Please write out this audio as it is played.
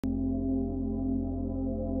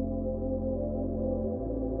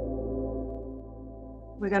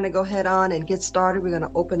We're going to go ahead on and get started. We're going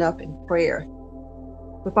to open up in prayer.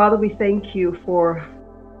 So, Father, we thank you for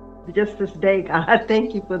just this day, God. I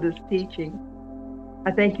thank you for this teaching.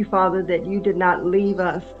 I thank you, Father, that you did not leave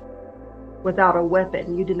us without a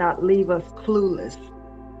weapon. You did not leave us clueless.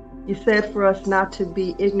 You said for us not to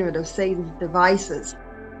be ignorant of Satan's devices.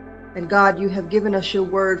 And God, you have given us your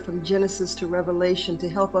word from Genesis to Revelation to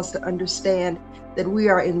help us to understand that we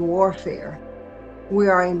are in warfare. We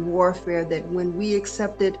are in warfare, that when we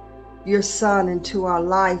accepted your Son into our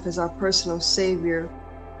life as our personal Savior,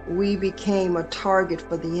 we became a target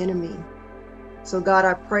for the enemy. So God,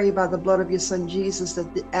 I pray by the blood of your Son Jesus that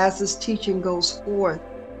as this teaching goes forth,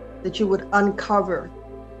 that you would uncover,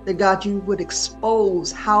 that God, you would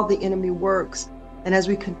expose how the enemy works. And as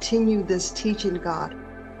we continue this teaching, God,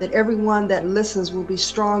 that everyone that listens will be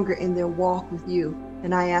stronger in their walk with you.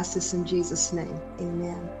 And I ask this in Jesus' name.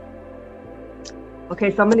 Amen. Okay,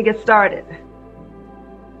 so I'm going to get started.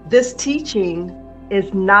 This teaching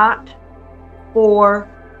is not for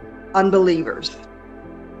unbelievers.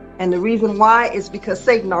 And the reason why is because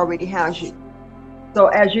Satan already has you. So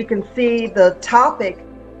as you can see, the topic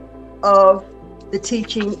of the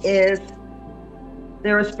teaching is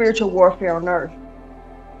there is spiritual warfare on earth.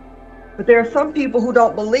 But there are some people who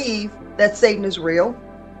don't believe that Satan is real.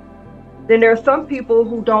 Then there are some people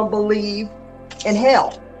who don't believe in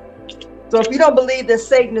hell. So if you don't believe that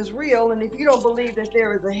Satan is real, and if you don't believe that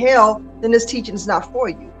there is a hell, then this teaching is not for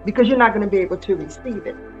you, because you're not going to be able to receive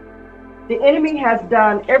it. The enemy has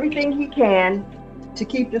done everything he can to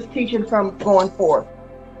keep this teaching from going forth.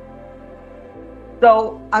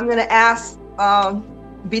 So I'm going to ask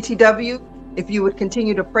BTW if you would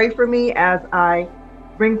continue to pray for me as I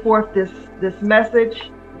bring forth this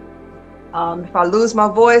message. If I lose my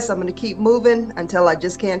voice, I'm going to keep moving until I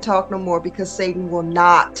just can't talk no more, because Satan will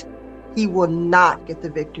not get the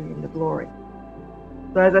victory and the glory.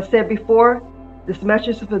 So as I said before, this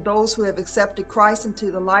message is for those who have accepted Christ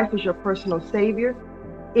into the life as your personal Savior.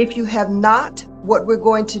 If you have not, what we're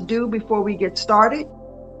going to do before we get started,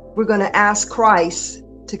 we're going to ask Christ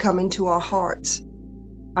to come into our hearts.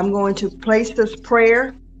 I'm going to place this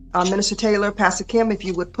prayer. Minister Taylor, Pastor Kim, if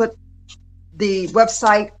you would put the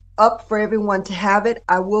website up for everyone to have it.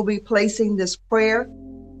 I will be placing this prayer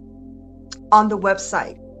on the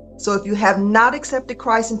website. So if you have not accepted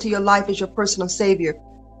Christ into your life as your personal Savior,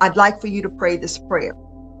 I'd like for you to pray this prayer.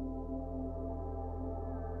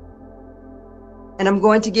 And I'm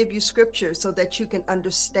going to give you scripture so that you can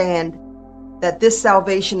understand that this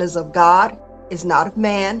salvation is of God, is not of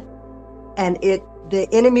man, and the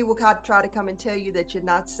enemy will try to come and tell you that you're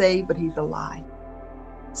not saved, but he's a lie.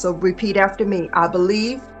 So repeat after me. I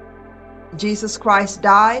believe Jesus Christ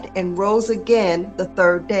died and rose again the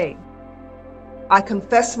third day. I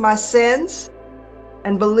confess my sins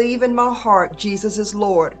and believe in my heart Jesus is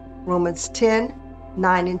Lord. Romans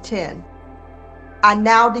 10:9 and 10. I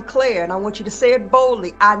now declare, and I want you to say it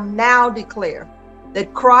boldly, I now declare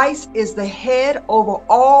that Christ is the head over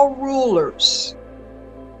all rulers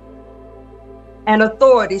and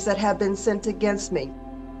authorities that have been sent against me.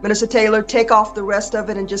 Minister Taylor, take off the rest of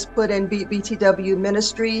it and just put in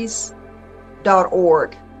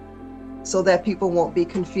btwministries.org so that people won't be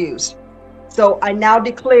confused. So I now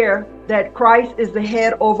declare that Christ is the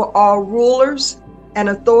head over all rulers and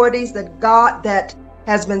authorities that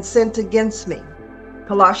has been sent against me.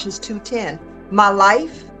 Colossians 2:10. My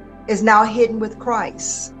life is now hidden with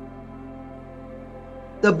Christ.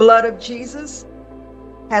 The blood of Jesus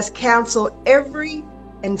has canceled every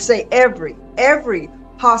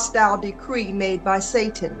hostile decree made by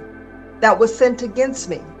Satan that was sent against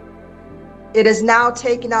me. It is now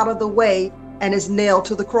taken out of the way and is nailed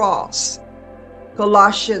to the cross.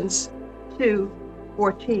 Colossians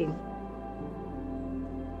 2:14.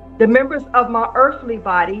 The members of my earthly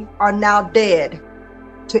body are now dead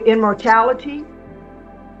to immorality,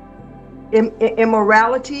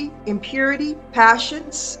 impurity,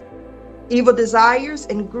 passions, evil desires,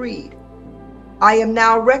 and greed. I am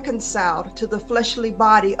now reconciled to the fleshly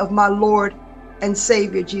body of my Lord and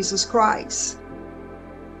Savior Jesus Christ.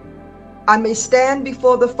 I may stand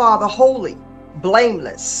before the Father holy,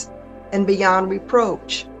 blameless, and beyond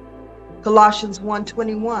reproach. Colossians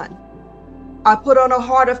 1:21. I put on a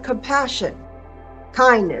heart of compassion,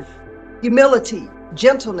 kindness, humility,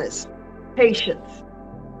 gentleness, patience.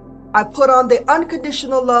 I put on the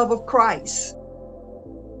unconditional love of Christ.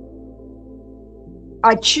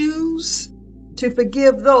 I choose to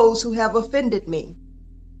forgive those who have offended me,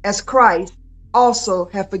 as Christ also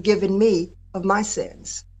have forgiven me of my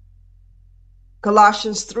sins.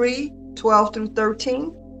 Colossians 3:12 through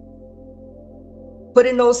 13.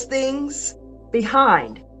 Putting those things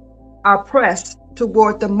behind our press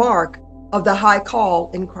toward the mark of the high call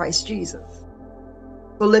in Christ Jesus.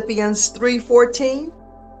 Philippians 3:14,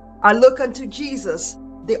 I look unto Jesus,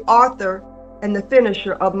 the author and the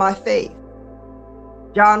finisher of my faith.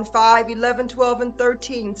 John 5:11, 12, and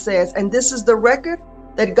 13 says, and this is the record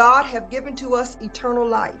that God hath given to us eternal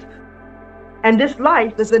life. And this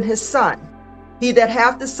life is in his Son. He that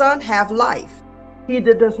hath the Son hath life. He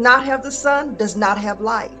that does not have the Son does not have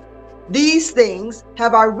life. These things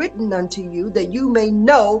have I written unto you, that you may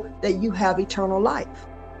know that you have eternal life.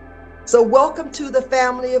 So welcome to the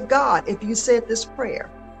family of God if you said this prayer.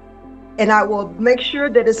 And I will make sure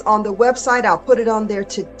that it's on the website. I'll put it on there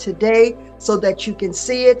today so that you can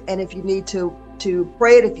see it. And if you need to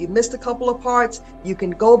pray it, if you missed a couple of parts, you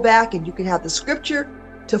can go back and you can have the scripture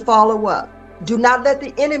to follow up. Do not let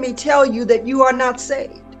the enemy tell you that you are not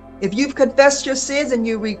saved. If you've confessed your sins and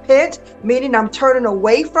you repent, meaning I'm turning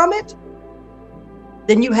away from it,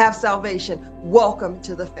 then you have salvation. Welcome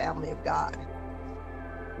to the family of God.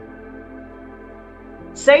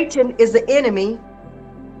 Satan is the enemy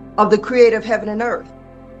of the creator of heaven and earth.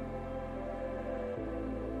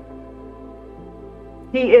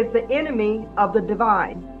 He is the enemy of the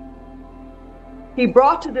divine. He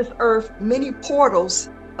brought to this earth many portals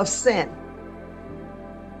of sin,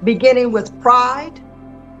 beginning with pride,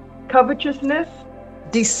 covetousness,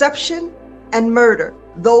 deception, and murder.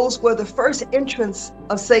 Those were the first entrance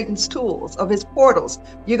of Satan's tools, of his portals.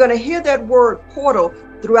 You're going to hear that word portal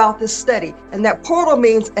throughout this study. And that portal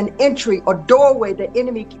means an entry or doorway that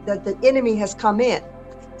the enemy has come in.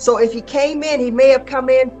 So if he came in, he may have come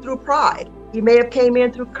in through pride. He may have came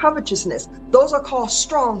in through covetousness. Those are called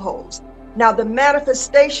strongholds. Now, the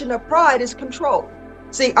manifestation of pride is control.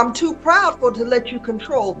 See, I'm too proudful to let you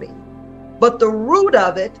control me. But the root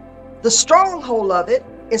of it, the stronghold of it,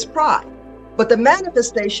 is pride. But the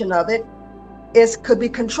manifestation of it could be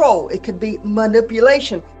control. It could be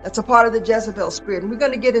manipulation. That's a part of the Jezebel spirit. And we're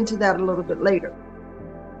going to get into that a little bit later.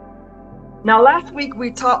 Now, last week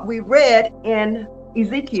we read in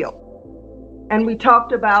Ezekiel, and we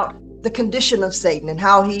talked about the condition of Satan and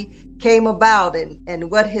how he came about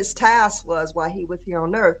and what his task was while he was here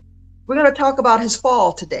on earth. We're going to talk about his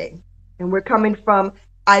fall today. And we're coming from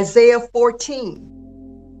Isaiah 14,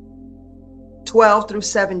 12 through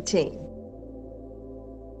 17.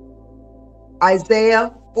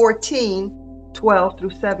 Isaiah 14, 12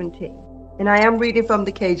 through 17. And I am reading from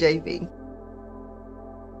the KJV.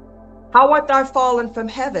 How art thou fallen from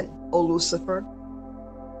heaven, O Lucifer,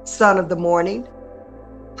 son of the morning?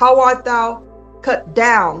 How art thou cut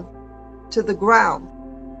down to the ground,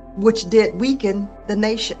 which did weaken the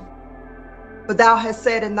nation? For thou hast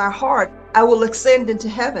said in thy heart, I will ascend into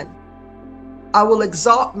heaven. I will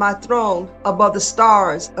exalt my throne above the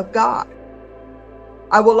stars of God.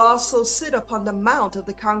 I will also sit upon the mount of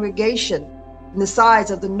the congregation in the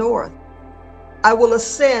sides of the north. I will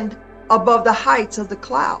ascend above the heights of the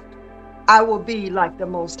cloud. I will be like the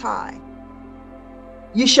Most High.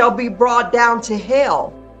 You shall be brought down to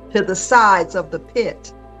hell, to the sides of the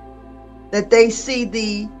pit, that they see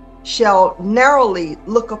thee shall narrowly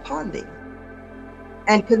look upon thee,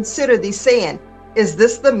 and consider thee, saying, is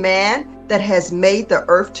this the man that has made the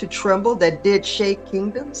earth to tremble, that did shake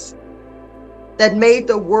kingdoms, that made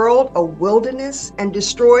the world a wilderness and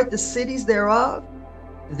destroyed the cities thereof?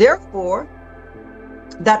 Therefore,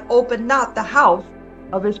 that opened not the house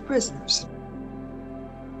of his prisoners.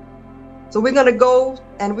 So we're going to go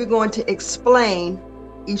and we're going to explain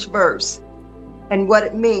each verse and what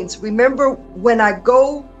it means. Remember, when I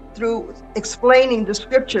go through explaining the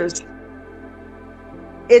scriptures,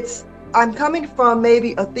 I'm coming from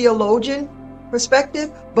maybe a theologian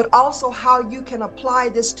perspective, but also how you can apply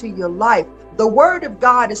this to your life. The Word of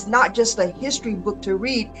God is not just a history book to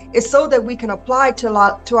read. It's so that we can apply it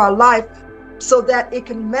to our life, so that it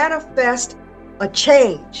can manifest a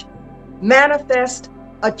change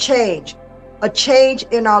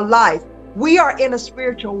in our life. We are in a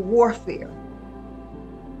spiritual warfare.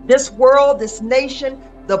 This world, this nation,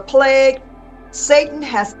 the plague, Satan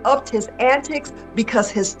has upped his antics because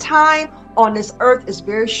his time on this earth is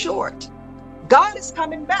very short. God is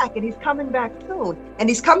coming back, and he's coming back soon. And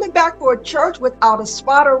he's coming back for a church without a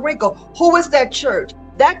spot or wrinkle. Who is that church?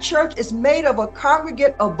 That church is made of a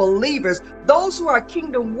congregate of believers, those who are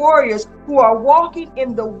kingdom warriors, who are walking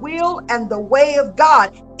in the will and the way of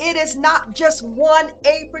God. It is not just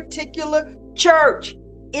a particular church.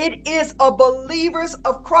 It is a believers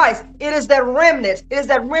of Christ. It is that remnant. It is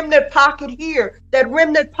that remnant pocket here, that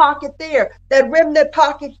remnant pocket there, that remnant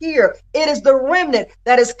pocket here. It is the remnant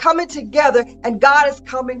that is coming together, and God is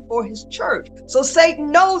coming for his church. So Satan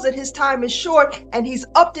knows that his time is short, and he's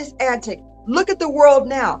upped his antic. look at the world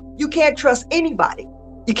now. You can't trust anybody.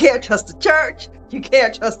 You can't trust the church. You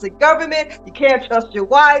can't trust the government. You can't trust your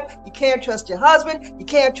wife. You can't trust your husband. You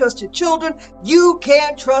can't trust your children. You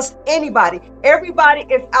can't trust anybody. Everybody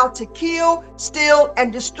is out to kill, steal,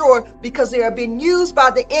 and destroy because they are being used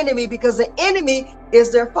by the enemy, because the enemy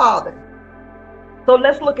is their father. So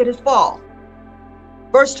let's look at his fall.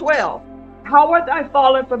 Verse 12. How art thou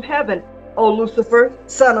fallen from heaven, O Lucifer,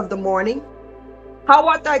 son of the morning? How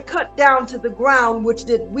art thou cut down to the ground, which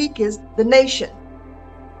did weakest the nation?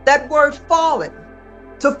 That word fallen,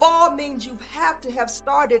 to fall means you have to have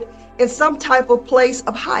started in some type of place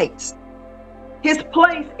of heights. His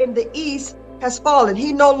place in the east has fallen.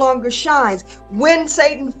 He no longer shines. When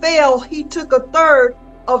Satan fell, he took a third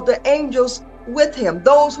of the angels with him,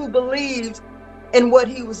 those who believed in what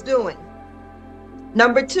he was doing.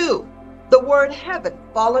 Number 2, the word heaven,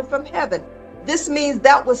 fallen from heaven. This means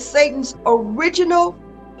that was Satan's original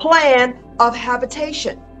plan of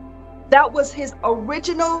habitation. That was his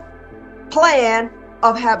original plan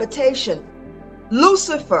of habitation.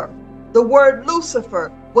 Lucifer, the word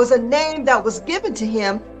Lucifer, was a name that was given to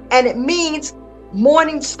him, and it means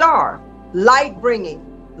morning star, light bringing,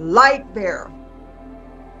 light bearer,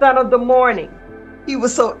 son of the morning. He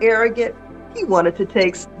was so arrogant, he wanted to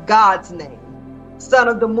take God's name, son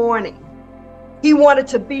of the morning. He wanted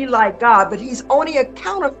to be like God, but he's only a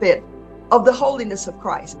counterfeit of the holiness of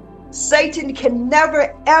Christ. Satan can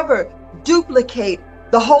never, ever duplicate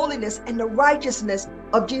the holiness and the righteousness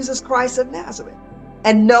of Jesus Christ of Nazareth.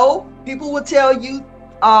 And no, people will tell you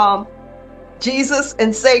Jesus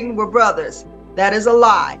and Satan were brothers. That is a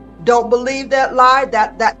lie. Don't believe that lie.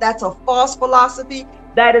 That's a false philosophy.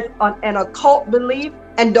 That is an occult belief,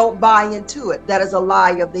 and don't buy into it. That is a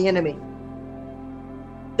lie of the enemy.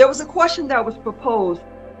 There was a question that was proposed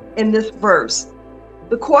in this verse.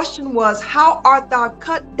 The question was, how art thou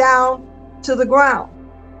cut down to the ground?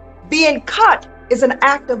 Being cut is an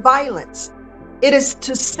act of violence. It is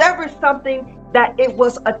to sever something that it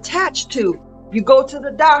was attached to. You go to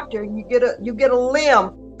the doctor and you get a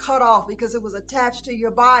limb cut off because it was attached to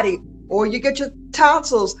your body, or you get your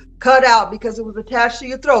tonsils cut out because it was attached to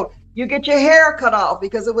your throat. You get your hair cut off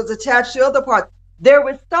because it was attached to other parts. There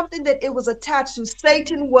was something that it was attached to.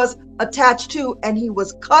 Satan was attached to, and he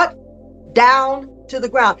was cut down to the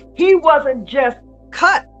ground. He wasn't just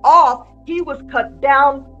cut off, he was cut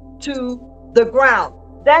down to the ground.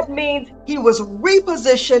 That means he was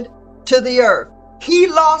repositioned to the earth. He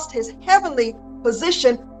lost his heavenly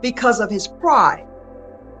position because of his pride.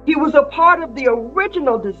 He was a part of the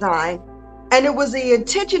original design, and it was the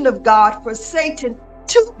intention of God for Satan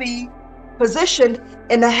to be positioned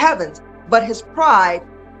in the heavens, but his pride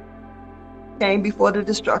came before the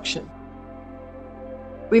destruction.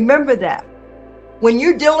 Remember that. When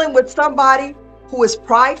you're dealing with somebody who is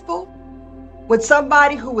prideful, with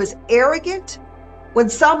somebody who is arrogant, when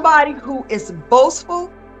somebody who is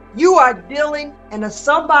boastful, you are dealing in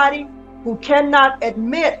somebody who cannot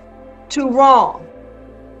admit to wrong.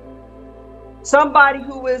 Somebody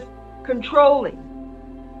who is controlling.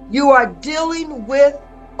 You are dealing with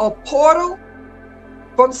a portal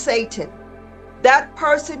from Satan. That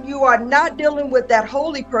person, you are not dealing with that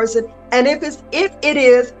holy person. And if it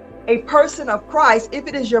is a person of Christ, if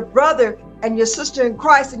it is your brother and your sister in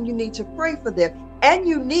Christ, and you need to pray for them, and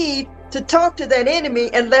you need to talk to that enemy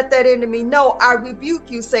and let that enemy know, I rebuke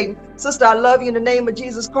you, Satan. Sister, I love you in the name of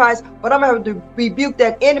Jesus Christ, but I'm going to rebuke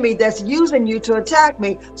that enemy that's using you to attack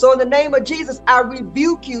me. So in the name of Jesus, I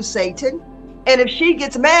rebuke you, Satan. And if she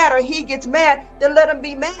gets mad or he gets mad, then let him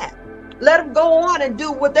be mad. Let them go on and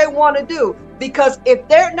do what they want to do. Because if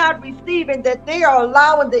they're not receiving that, they are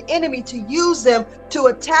allowing the enemy to use them to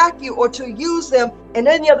attack you or to use them in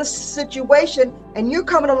any other situation, and you're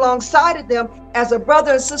coming alongside of them as a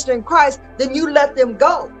brother and sister in Christ, then you let them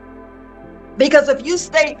go. Because if you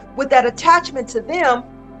stay with that attachment to them,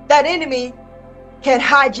 that enemy can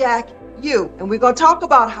hijack you. And we're going to talk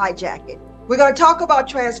about hijacking. We're going to talk about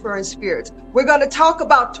transferring spirits. We're going to talk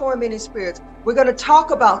about tormenting spirits. We're going to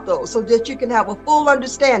talk about those so that you can have a full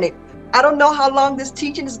understanding. I don't know how long this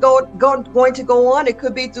teaching is going to go on. It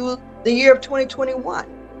could be through the year of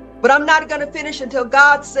 2021. But I'm not going to finish until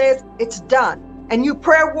God says it's done. And you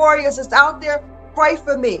prayer warriors that's out there, pray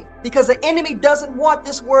for me, because the enemy doesn't want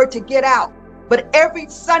this word to get out. But every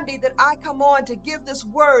Sunday that I come on to give this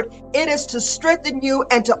word, it is to strengthen you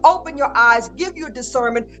and to open your eyes, give you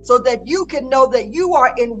discernment so that you can know that you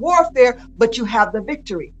are in warfare, but you have the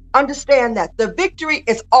victory. Understand that the victory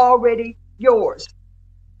is already yours.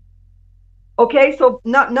 Okay, so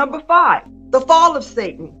number 5, the fall of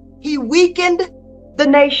Satan. He weakened the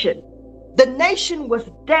nation. The nation was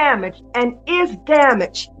damaged and is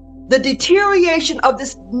damaged The deterioration of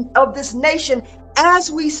this nation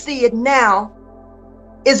as we see it now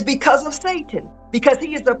is because of Satan, because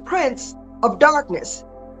he is the prince of darkness.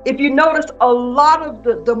 If you notice, a lot of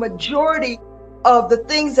the majority of the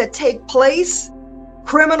things that take place,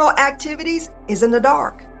 criminal activities, is in the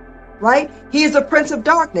dark, right? He is the prince of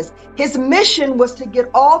darkness. His mission was to get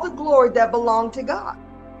all the glory that belonged to God.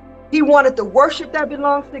 He wanted the worship that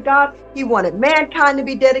belongs to God. He wanted mankind to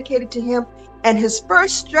be dedicated to him. And his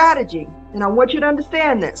first strategy, and I want you to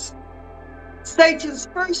understand this, Satan's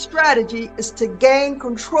first strategy is to gain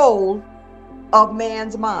control of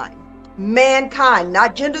man's mind. Mankind,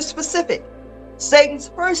 not gender specific. Satan's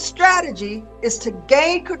first strategy is to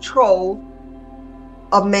gain control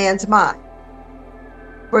of man's mind.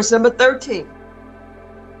 Verse number 13.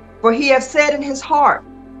 For he hath said in his heart.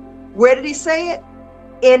 Where did he say it?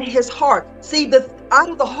 In his heart. See, out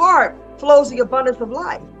of the heart flows the abundance of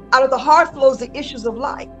life. Out of the heart flows the issues of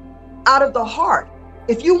life. Out of the heart.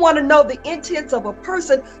 If you want to know the intents of a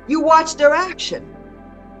person, you watch their action.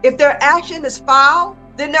 If their action is foul,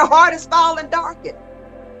 then their heart is foul and darkened.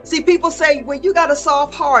 See, people say, well, you got a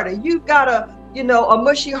soft heart, or you got a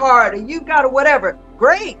mushy heart, or you got a whatever.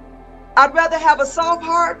 Great. I'd rather have a soft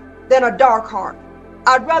heart than a dark heart.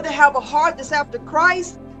 I'd rather have a heart that's after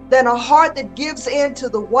Christ than a heart that gives in to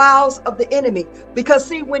the wiles of the enemy. Because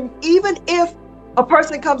see, even if a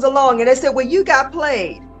person comes along and they say, well, you got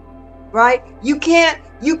played, right? You can't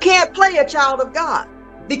play a child of God,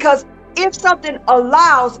 because if something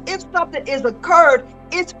is occurred,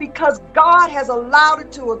 it's because God has allowed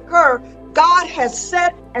it to occur. God has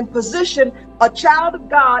set and positioned a child of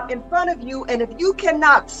God in front of you. And if you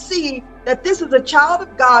cannot see that this is a child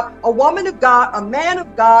of God, a woman of God, a man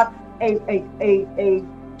of God, a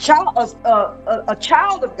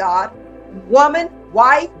child of God, woman,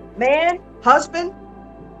 wife, man, husband,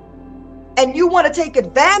 and you want to take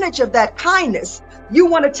advantage of that kindness, you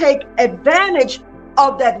want to take advantage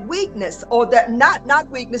of that weakness, or that not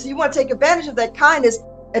weakness, you want to take advantage of that kindness,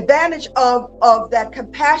 advantage of that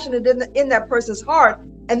compassion in that person's heart,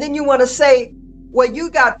 and then you want to say, well, you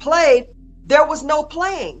got played. There was no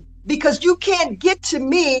playing, because you can't get to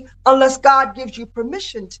me unless God gives you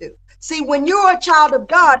permission to. See, when you're a child of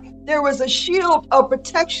God, there is a shield of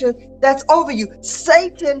protection that's over you.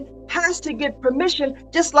 Satan has to get permission,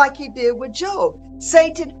 just like he did with Job.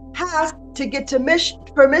 Satan has to get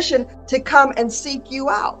permission to come and seek you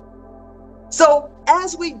out. So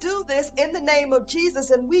as we do this in the name of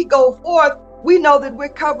Jesus and we go forth, we know that we're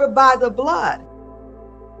covered by the blood.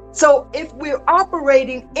 So if we're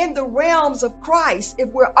operating in the realms of Christ, if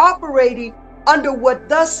we're operating under what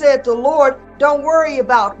thus said the Lord, don't worry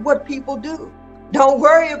about what people do. Don't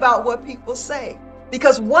worry about what people say,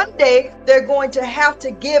 because one day they're going to have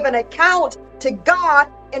to give an account to God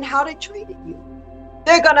in how they treated you.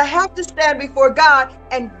 They're going to have to stand before God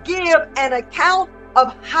and give an account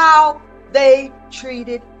of how they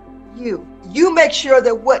treated you. You make sure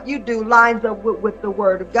that what you do lines up with the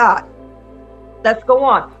word of God. Let's go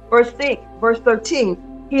on. Verse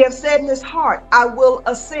 13. He hath said in his heart, I will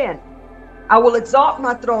ascend. I will exalt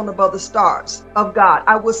my throne above the stars of God.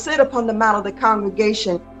 I will sit upon the mount of the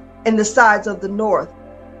congregation in the sides of the north.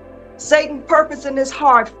 Satan purposed in his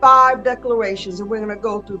heart 5 declarations, and we're going to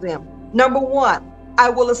go through them. Number 1, I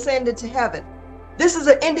will ascend into heaven. This is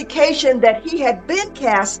an indication that he had been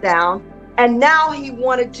cast down, and now he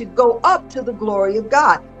wanted to go up to the glory of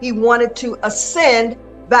God. He wanted to ascend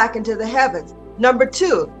back into the heavens. Number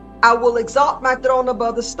 2, I will exalt my throne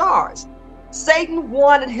above the stars. Satan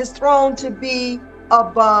wanted his throne to be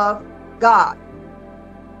above God.